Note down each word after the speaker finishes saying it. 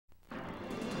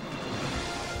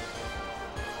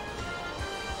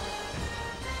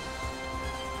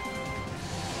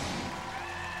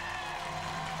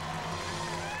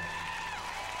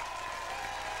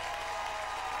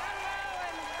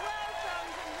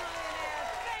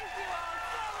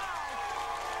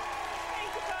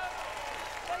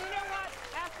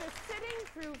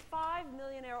through 5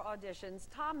 Millionaire auditions,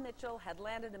 Tom Mitchell had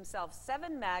landed himself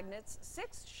 7 magnets,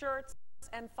 6 shirts,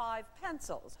 and 5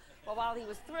 pencils. Well, while he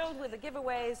was thrilled with the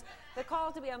giveaways, the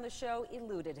call to be on the show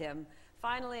eluded him.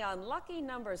 Finally, on lucky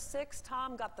number 6,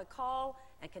 Tom got the call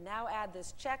and can now add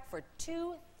this check for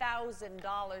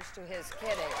 $2,000 to his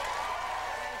kitty.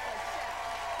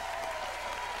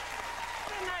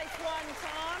 It's a nice one,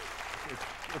 Tom.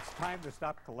 It's time to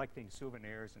stop collecting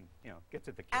souvenirs and, you know, get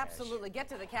to the cash. Absolutely, get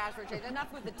to the cash for change.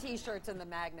 Enough with the T-shirts and the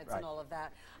magnets Right. and all of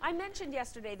that. I mentioned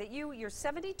yesterday that you're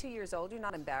 72 years old. You're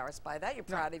not embarrassed by that. You're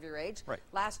proud of your age. Right.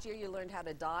 Last year you learned how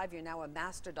to dive. You're now a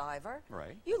master diver.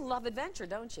 Right. You love adventure,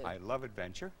 don't you? I love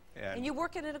adventure. And you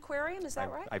work at an aquarium, is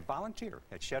that right? I volunteer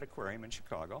at Shed Aquarium in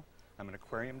Chicago. I'm an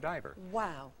aquarium diver.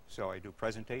 Wow. So I do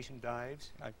presentation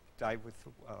dives. I dive with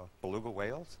beluga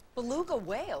whales. Beluga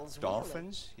whales,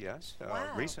 Dolphins, yes.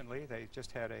 Wow. Recently, they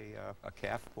just had a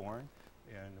calf born,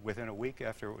 and within a week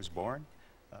after it was born,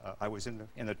 I was in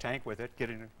the tank with it,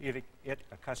 getting it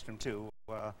accustomed to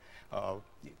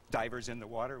divers in the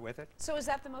water with it. So is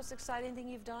that the most exciting thing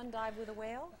you've done, dive with a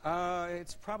whale?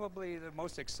 It's probably the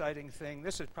most exciting thing.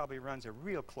 This probably runs a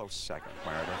real close second,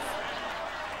 Meredith.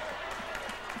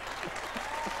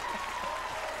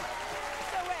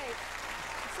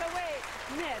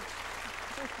 Mitch.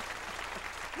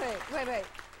 Wait.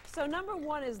 So number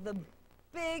 1 is the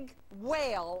big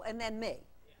whale and then me.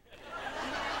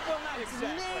 Well, not It's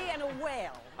exactly. me and a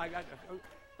whale.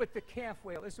 But the calf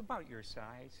whale is about your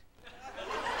size.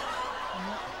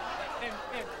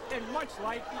 and much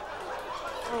like you.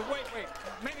 Oh, wait.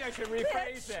 Maybe I should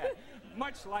rephrase that.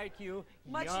 Much like you,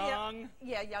 young.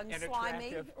 Yeah, young, and slimy.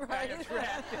 Attractive. Right. And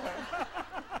attractive.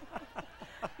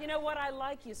 You know what? I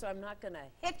like you, so I'm not going to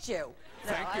hit you.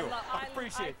 No, Thank you. I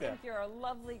appreciate that. I think you're a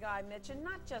lovely guy, Mitch, and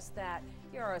not just that,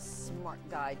 you're a smart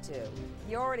guy, too.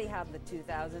 You already have the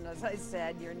 $2,000, as I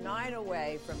said. You're 9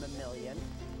 away from $1 million.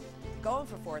 Going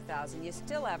for $4,000, you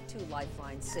still have 2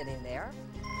 lifelines sitting there.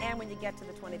 And when you get to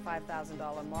the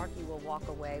 $25,000 mark, you will walk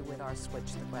away with our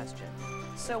Switch the Question.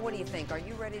 So what do you think? Are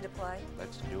you ready to play?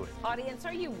 Let's do it. Audience,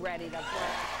 are you ready to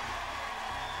play?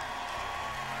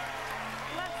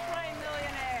 Let's play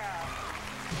Millionaire.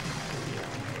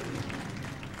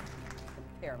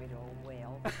 Compare me to a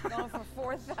whale. Going for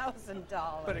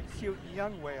 $4,000. But a cute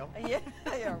young whale. Yeah,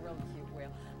 a real cute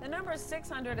whale. The number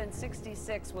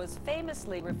 666 was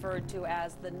famously referred to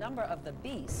as the number of the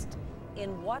beast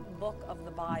in what book of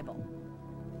the Bible?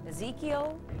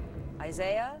 Ezekiel,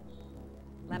 Isaiah,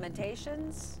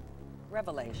 Lamentations,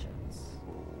 Revelations.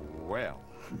 Well,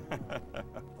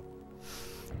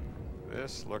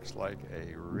 this looks like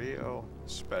a real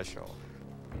special.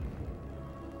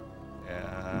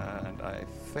 And I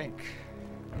think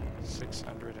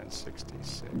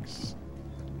 666,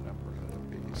 number of the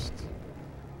beast.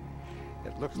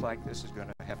 It looks like this is going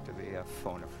to have to be a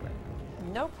phone a friend.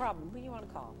 No problem. Who do you want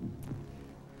to call?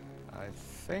 I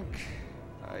think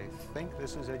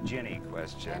this is a Ginny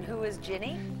question. And who is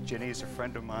Ginny? Ginny is a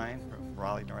friend of mine from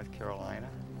Raleigh, North Carolina.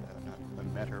 I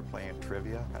met her playing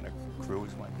trivia on a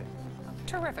cruise one day.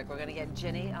 Terrific. We're going to get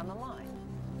Ginny on the line.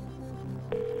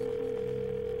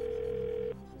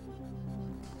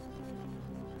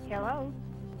 Hello?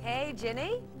 Hey,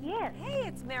 Ginny. Yes. Hey,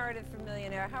 it's Meredith from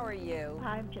Millionaire. How are you?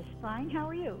 I'm just fine. How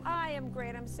are you? I am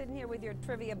great. I'm sitting here with your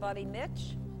trivia buddy,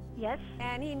 Mitch. Yes?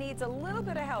 And he needs a little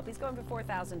bit of help. He's going for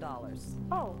 $4,000.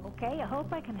 Oh, okay. I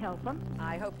hope I can help him.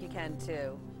 I hope you can,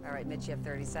 too. All right, Mitch, you have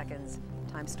 30 seconds.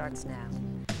 Time starts now.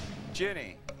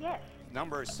 Ginny. Yes.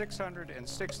 Number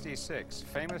 666,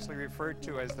 famously referred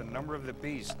to as the number of the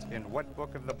beast in what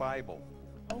book of the Bible?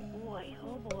 Oh, boy.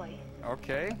 Oh, boy.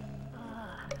 Okay.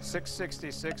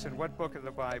 666 in what book of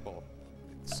the Bible?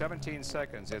 17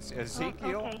 seconds. It's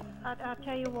Ezekiel. Okay. I'll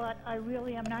tell you what. I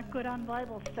really am not good on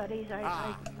Bible studies.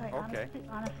 I okay.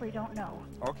 honestly don't know.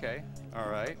 Okay. All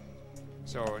right.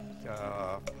 So,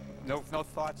 no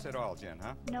thoughts at all, Jen,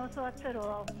 huh? No thoughts at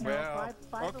all. No, Well,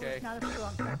 Bible okay. is not a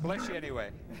strong part. Bless you anyway.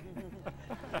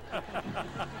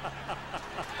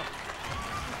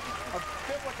 As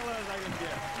biblical as I can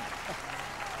get.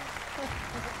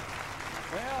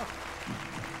 Well,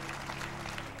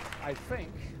 I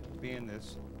think, being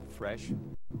this fresh,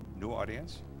 new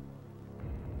audience,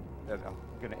 that I'm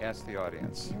going to ask the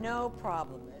audience. No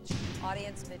problem, Mitch.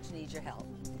 Audience, Mitch needs your help.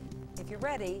 If you're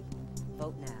ready,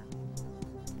 vote now.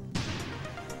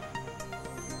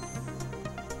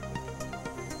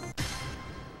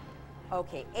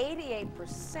 Okay,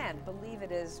 88% believe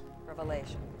it is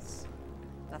Revelations.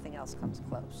 Nothing else comes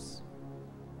close.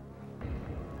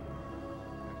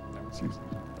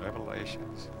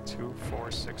 Revelations 2,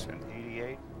 4, 6, and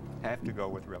 88. Have to go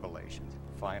with Revelations.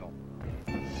 Final.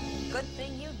 Good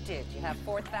thing you did. You have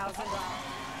 $4,000.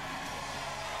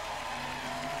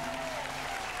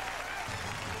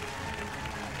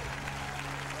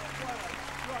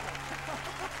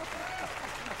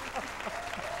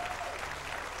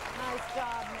 Nice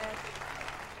job, Mitch.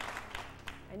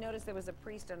 I noticed there was a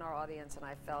priest in our audience, and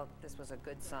I felt this was a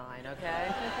good sign,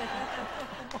 okay?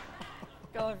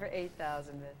 Going for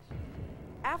 $8,000, Mitch.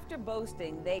 After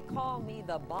boasting, "They call me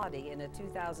the body" in a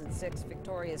 2006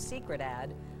 Victoria's Secret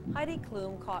ad, Heidi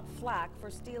Klum caught flack for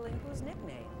stealing whose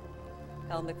nickname?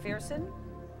 Elle McPherson,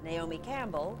 Naomi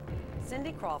Campbell,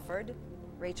 Cindy Crawford,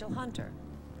 Rachel Hunter.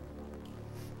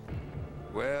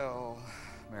 Well,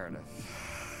 Meredith,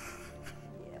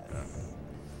 Yes.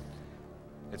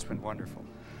 it's been wonderful.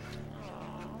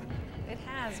 It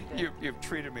has been. You've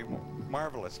treated me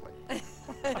marvelously,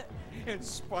 in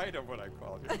spite of what I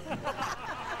called you.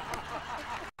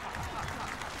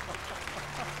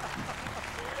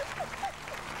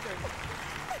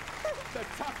 The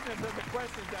toughness of the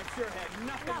questions, I'm sure, had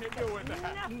nothing to do with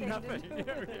that. Nothing to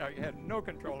do with it. I had no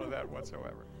control of that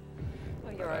whatsoever.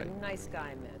 Well, you're a nice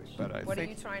guy, Mitch. but I what are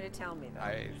think- you trying to tell me, though?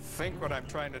 I think what I'm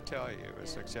trying to tell you is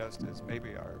suggest is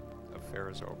maybe our affair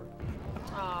is over.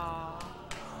 Aw.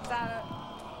 Is that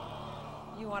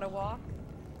you want to walk?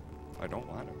 I don't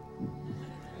want to,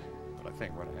 but I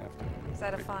think what I have to. Is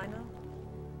that a final?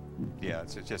 Yeah,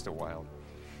 it's just a wild,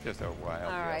 All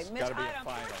right, yes. Mitch, Gotta be a item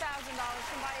final. $4,000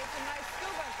 can buy you some nice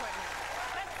scuba equipment.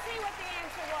 Let's see what the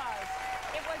answer was.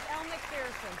 It was Elle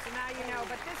McPherson, so now you know.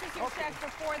 But this is your check for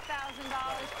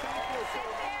 $4,000. Sit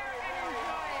there and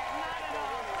enjoy it. Not at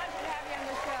all. Pleasure to have you on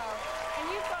the show. And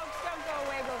you folks, don't go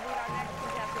away. We'll meet our next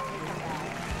contestant when we come back.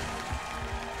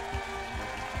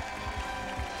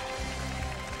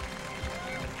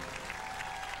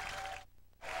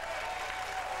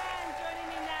 And joining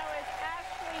me now is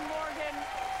Ashley Morgan,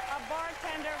 a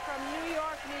bartender from New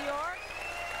York, New York.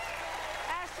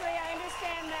 Ashley, I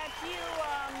understand that you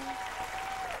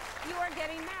are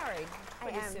getting married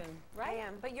pretty soon, right? I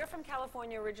am. But you're from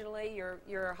California originally.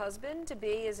 Your husband-to-be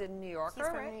is in New York. He's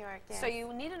from New York, yes. So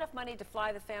you need enough money to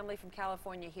fly the family from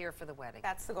California here for the wedding.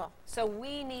 That's the goal. So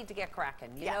we need to get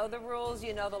cracking. You Yeah. know the rules.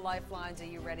 You know the lifelines. Are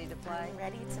you ready to play? I'm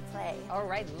ready to play. All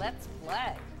right, let's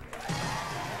play. For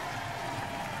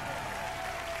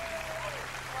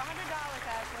 $100,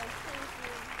 Ashley. Thank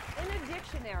you. In a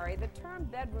dictionary, the term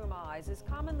bedroom eyes is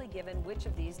commonly given which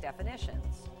of these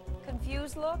definitions?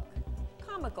 Confused look,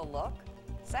 comical look,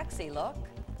 sexy look,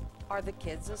 are the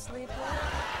kids asleep look?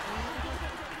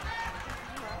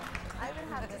 I would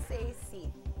have to say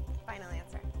C. Final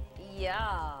answer.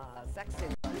 Yeah, sexy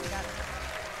look. You got it.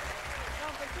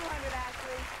 Going for $200,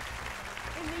 Ashley.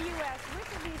 In the U.S.,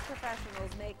 which of these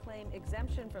professionals may claim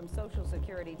exemption from Social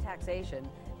Security taxation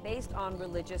based on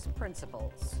religious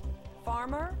principles?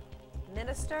 Farmer,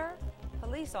 minister,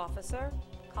 police officer,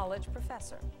 college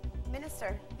professor.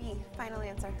 Minister. B. Final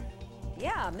answer.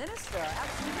 Yeah, minister,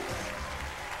 absolutely.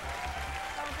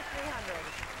 Going for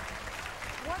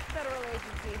 $300. What federal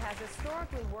agency has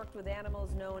historically worked with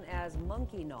animals known as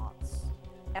monkey knots?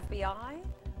 FBI,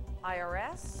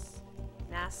 IRS,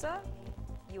 NASA,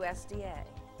 USDA.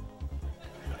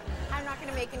 I'm not going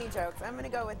to make any jokes. I'm going to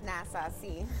go with NASA.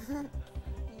 C.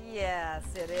 Yes,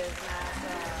 it is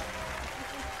NASA.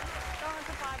 Going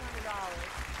for $500.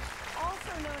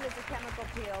 Also known as a chemical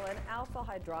peel, an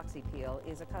alpha-hydroxy peel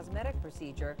is a cosmetic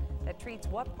procedure that treats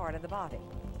what part of the body?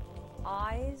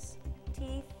 Eyes,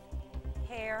 teeth,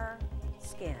 hair,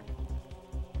 skin.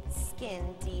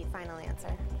 Skin. D. Final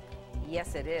answer.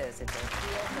 Yes, it is. It's a peel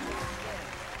for the skin.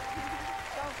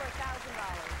 Going for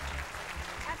 $1,000.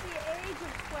 At the age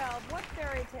of 12, what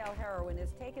fairy tale heroine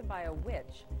is taken by a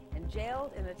witch and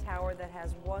jailed in a tower that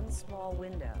has one small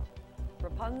window?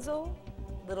 Rapunzel,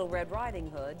 Little Red Riding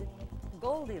Hood,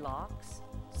 Goldilocks,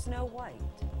 Snow White.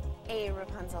 A.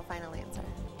 Rapunzel. Final answer.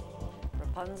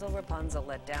 Rapunzel, Rapunzel,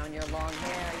 let down your long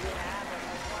hair. You have it.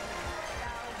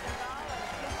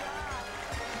 Good job.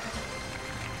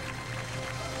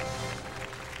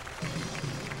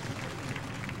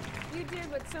 You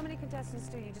did what so many contestants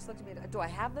do. You just looked at me. Do I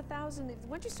have the 1,000?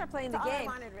 Once you start playing That's the all game.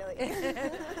 I wanted, really.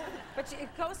 But it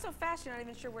goes so fast, you're not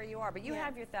even sure where you are. But you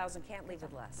have your 1,000. Can't leave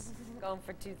with less. Going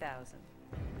for 2,000.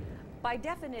 By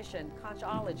definition,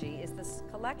 conchology is the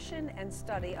collection and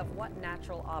study of what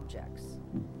natural objects?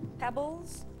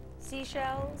 Pebbles,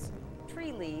 seashells,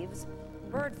 tree leaves,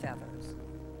 bird feathers.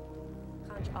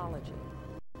 Conchology.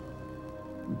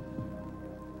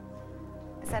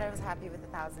 I said I was happy with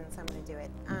 1,000, so I'm going to do it.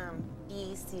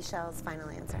 B. Seashells. Final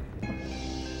answer. I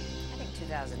think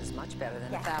 2,000 is much better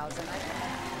than Yeah. 1,000. I think.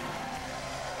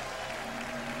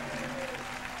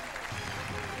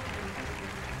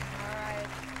 All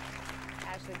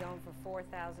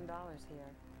 $4,000 here.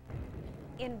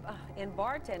 In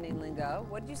bartending lingo,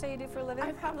 what did you say you do for a living?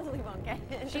 I probably won't get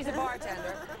it. She's a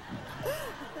bartender.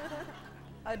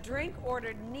 A drink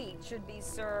ordered neat should be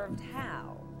served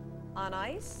how? On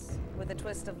ice, with a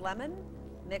twist of lemon,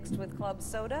 mixed with club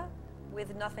soda,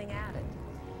 with nothing added.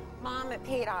 Mom, it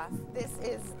paid off. This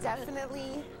is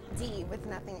definitely D with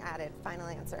nothing added. Final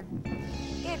answer.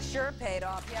 It sure paid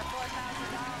off. You have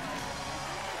 $4,000.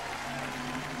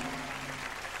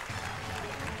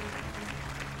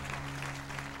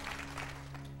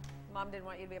 Mom didn't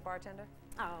want you to be a bartender?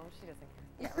 Oh, she doesn't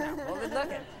care. Yeah, well,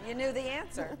 look at you knew the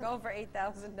answer. Going for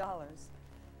 $8,000.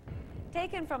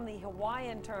 Taken from the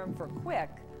Hawaiian term for quick,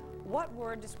 what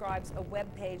word describes a web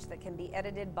page that can be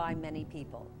edited by many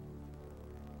people?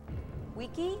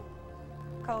 Wiki,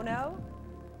 Kono,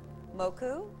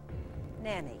 Moku,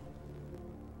 Nani,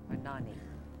 or Nani?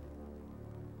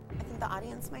 I think the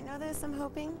audience might know this, I'm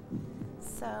hoping.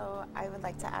 So I would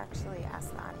like to actually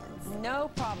ask the audience. No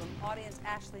problem. Audience,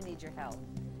 Ashley needs your help.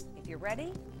 If you're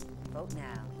ready, vote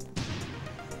now.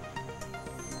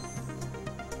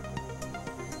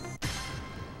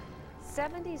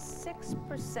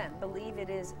 %76% believe it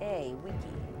is a wiki.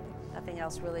 Nothing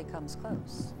else really comes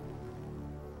close.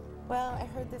 Well, I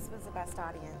heard this was the best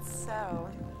audience, so.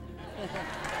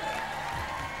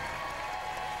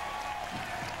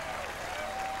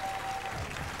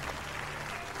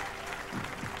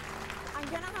 I'm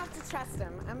gonna have to trust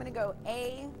him. I'm gonna go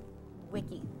A,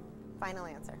 wiki. Final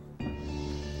answer.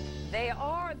 They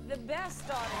are the best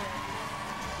audience.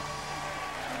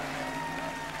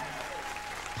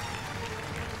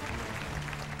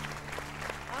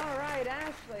 All right,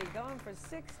 Ashley, going for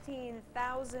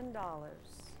 $16,000.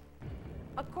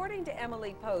 According to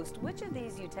Emily Post, which of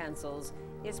these utensils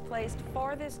is placed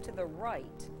farthest to the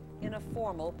right in a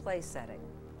formal place setting?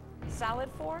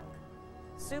 Salad fork,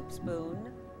 soup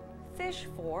spoon, fish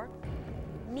fork,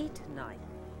 meat knife.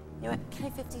 You know what, can I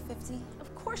 50-50?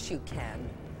 Of course you can.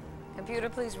 Computer,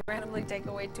 please randomly take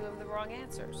away 2 of the wrong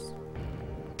answers.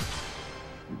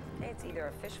 Okay, it's either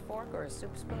a fish fork or a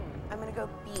soup spoon. I'm gonna go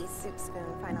B, soup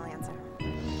spoon. Final answer.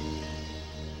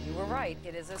 You were right.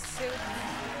 It is a soup spoon.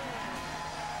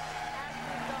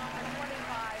 Ashley's gone for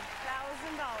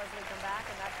 $25,000. We come back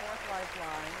in that 4th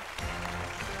lifeline.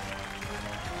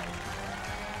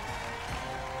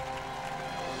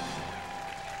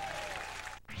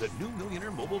 The new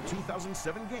Millionaire Mobile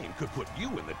 2007 game could put you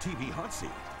in the TV hot seat.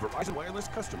 Verizon Wireless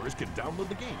customers can download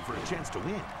the game for a chance to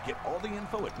win. Get all the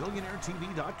info at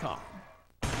millionairetv.com.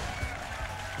 We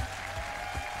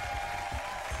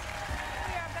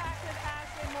are back with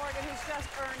Ashley Morgan, who's just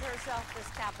earned herself this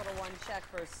Capital One check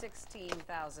for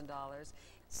 $16,000.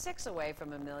 6 away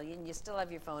from $1 million. You still have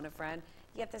your phone a friend.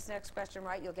 You get this next question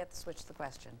right, you'll get to switch the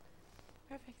question.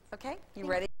 Perfect. Okay, you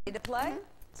ready to play? Mm-hmm.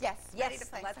 Yes, Yes, ready to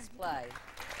play. let's Sorry. play.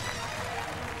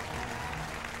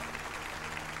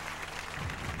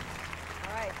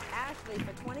 All right, Ashley,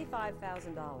 for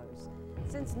 $25,000.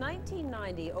 Since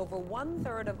 1990, over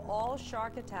 1/3 of all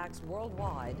shark attacks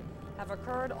worldwide have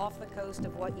occurred off the coast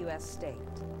of what U.S. state?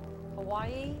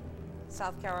 Hawaii,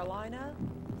 South Carolina,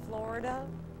 Florida,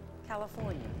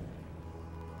 California.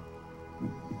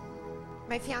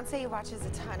 My fiance watches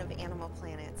a ton of Animal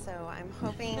Planet, so I'm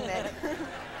hoping that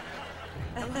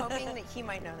he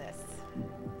might know this.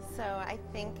 So I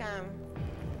think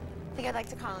I'd like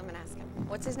to call him and ask him.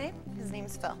 What's his name? His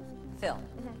name's Phil. Phil.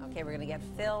 Okay, we're going to get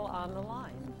Phil on the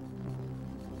line.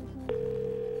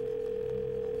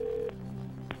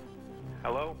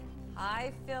 Hello.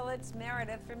 Hi, Phil. It's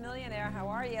Meredith from Millionaire. How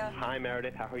are you? Hi,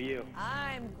 Meredith. How are you?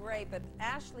 I'm great, but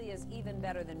Ashley is even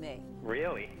better than me.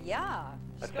 Really? Yeah.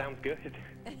 That sounds good.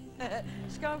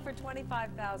 She's going for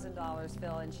 $25,000,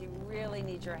 Phil, and she really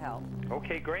needs your help.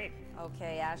 Okay, great.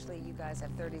 Okay, Ashley, you guys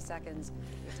have 30 seconds.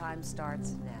 Your time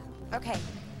starts now. Okay.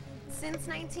 Since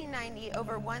 1990,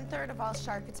 over 1/3 of all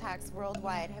shark attacks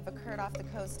worldwide have occurred off the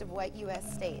coast of what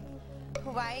U.S. state?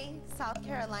 Hawaii, South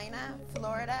Carolina,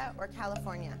 Florida, or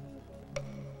California?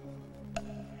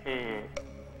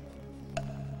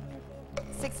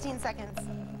 16 seconds.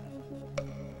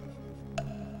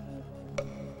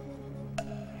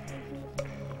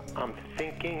 I'm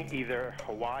thinking either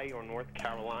Hawaii or North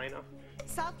Carolina.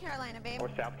 South Carolina, babe. Or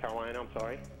South Carolina, I'm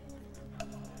sorry.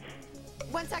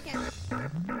 1 second.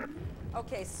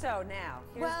 Okay, so now,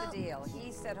 here's Well- the deal.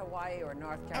 He said Hawaii or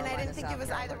North And Carolina. I didn't think South it was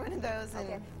Carolina. either one of those. And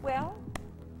Okay, well,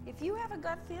 if you have a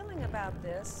gut feeling about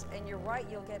this, and you're right,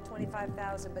 you'll get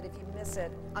 $25,000, but if you miss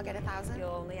it, I'll get 1,000. you'll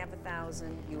only have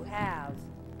 1,000. You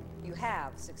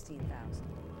have 16,000.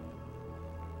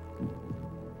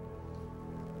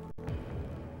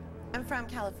 I'm from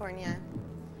California.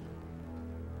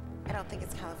 I don't think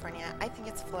it's California. I think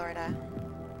it's Florida. I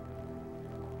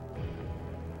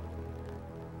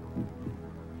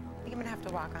think I'm gonna have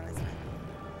to walk on this one.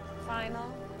 Final?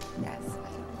 Yes.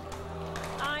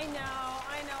 I know,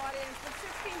 audience, but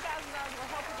 $16,000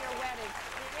 will help with your wedding.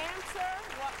 The answer,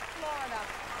 what, Florida.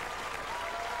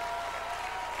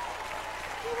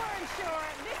 You weren't sure.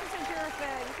 This isn't your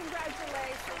thing.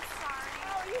 Congratulations. Sorry.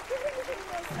 Oh, you didn't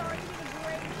feel sorry. You did a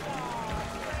great job.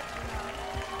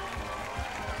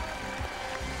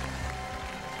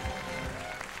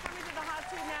 Coming to the hot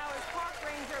seat now is Park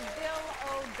Ranger Bill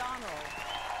O'Donnell.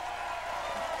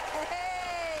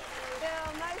 Hey,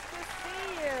 Bill, nice to see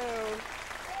you.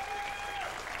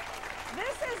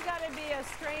 This has got to be a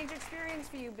strange experience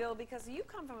for you, Bill, because you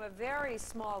come from a very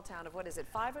small town of, what is it,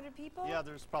 500 people? Yeah,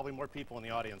 there's probably more people in the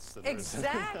audience than there is.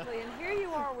 Exactly, and here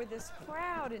you are with this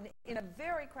crowd in a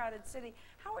very crowded city.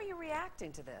 How are you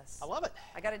reacting to this? I love it.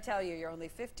 I got to tell you, you're only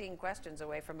 15 questions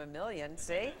away from $1 million.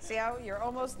 See? See how you're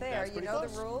almost there. That's You know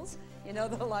pretty the rules. You know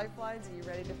the lifelines. Are you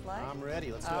ready to play? I'm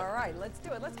ready. Let's do it. All right, let's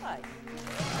do it. Let's play.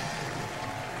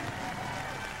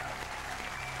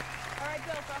 All right,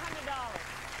 Bill, for $100.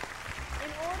 In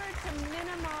order to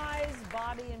minimize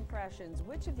body impressions,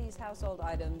 which of these household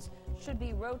items should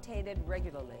be rotated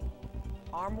regularly?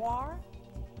 Armoire,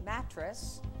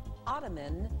 mattress,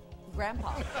 ottoman,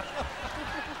 grandpa.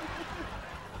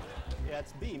 Yeah,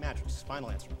 it's B, mattress.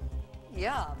 Final answer.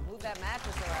 Yeah, move that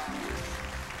mattress around.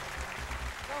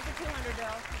 Go for 200,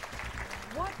 Bill.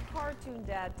 What cartoon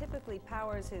dad typically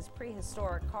powers his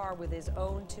prehistoric car with his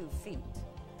own 2 feet?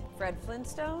 Fred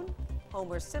Flintstone,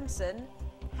 Homer Simpson,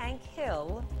 Hank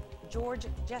Hill, George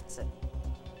Jetson.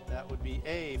 That would be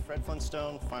A, Fred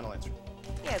Flintstone. Final answer.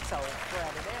 Yeah, it's always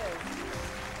Fred, it is.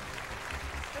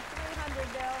 For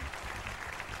 300, Bill.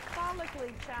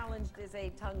 Follically challenged is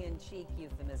a tongue-in-cheek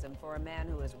euphemism for a man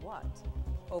who is what?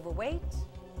 Overweight,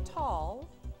 tall,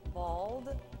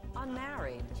 bald,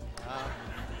 unmarried.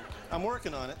 I'm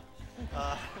working on it.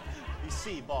 You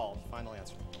C, bald. Final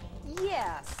answer.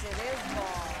 Yes, it is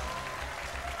bald.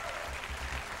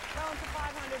 Going for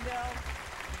 500, Bill.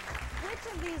 Which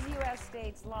of these U.S.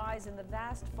 states lies in the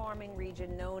vast farming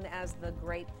region known as the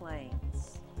Great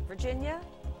Plains? Virginia,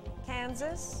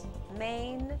 Kansas,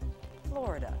 Maine,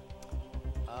 Florida.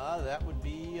 That would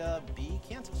be B,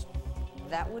 Kansas.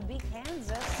 That would be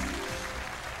Kansas.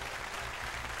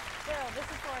 Bill, this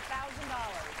is for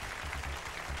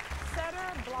 $1,000.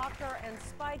 Setter, blocker, and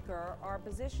spiker are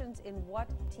positions in what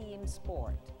team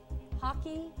sport?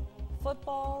 Hockey,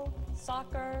 football,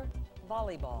 soccer,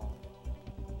 volleyball.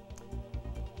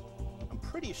 I'm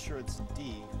pretty sure it's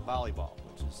D, volleyball,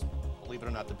 which is, believe it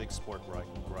or not, the big sport where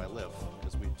I live,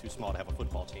 because we're too small to have a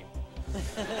football team.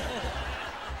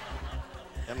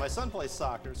 And my son plays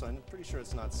soccer, so I'm pretty sure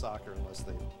it's not soccer unless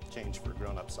they change for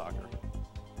grown-up soccer.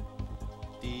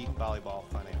 D, volleyball,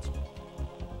 final answer.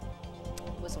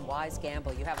 It was a wise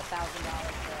gamble. You have $1,000, Bill. Bill's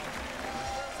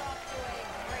off to a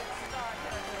great start.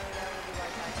 We'll be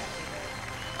right back after this.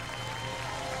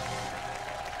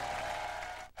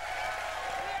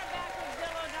 We are back with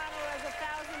Bill O'Donnell as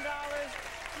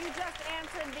 $1,000. You just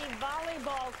answered the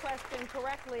volleyball question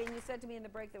correctly, and you said to me in the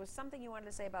break there was something you wanted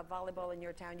to say about volleyball in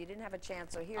your town. You didn't have a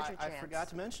chance, so here's your chance. I forgot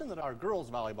to mention that our girls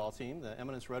volleyball team, the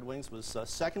Eminence Red Wings, was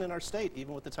second in our state,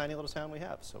 even with the tiny little town we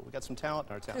have. So we got some talent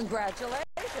in our town. Congratulations.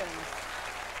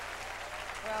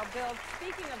 Well, Bill,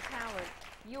 speaking of talent,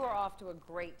 you are off to a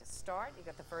great start. You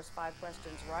got the first 5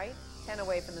 questions right. 10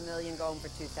 away from $1 million, going for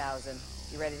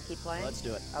 $2,000. You ready to keep playing? Let's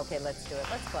do it. Okay, let's do it.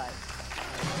 Let's play.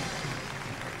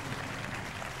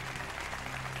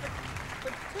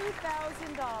 For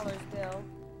 $2,000, Bill,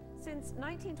 since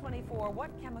 1924,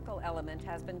 what chemical element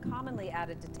has been commonly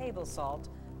added to table salt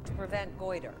to prevent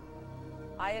goiter?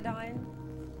 Iodine,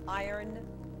 iron,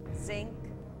 zinc,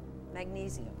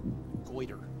 magnesium.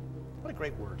 Goiter. What a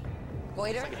great word.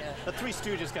 Goiter? Like a Three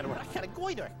Stooges kind of word. I got a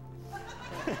goiter.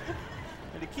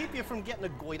 And to keep you from getting a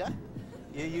goiter,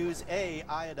 you use A,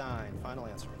 iodine. Final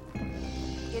answer.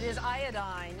 It is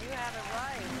iodine. You have it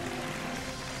right.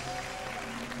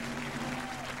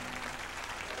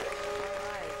 All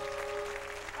right.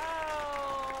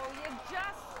 Oh, you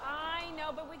just, I know,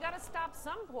 but we got to stop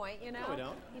some point, you know?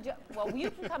 No, we don't. Well,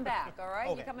 you can come back, all right?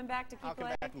 Okay. You're coming back to keep I'll come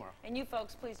playing? back tomorrow. And you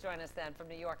folks, please join us then from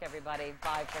New York, everybody.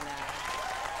 Bye for now.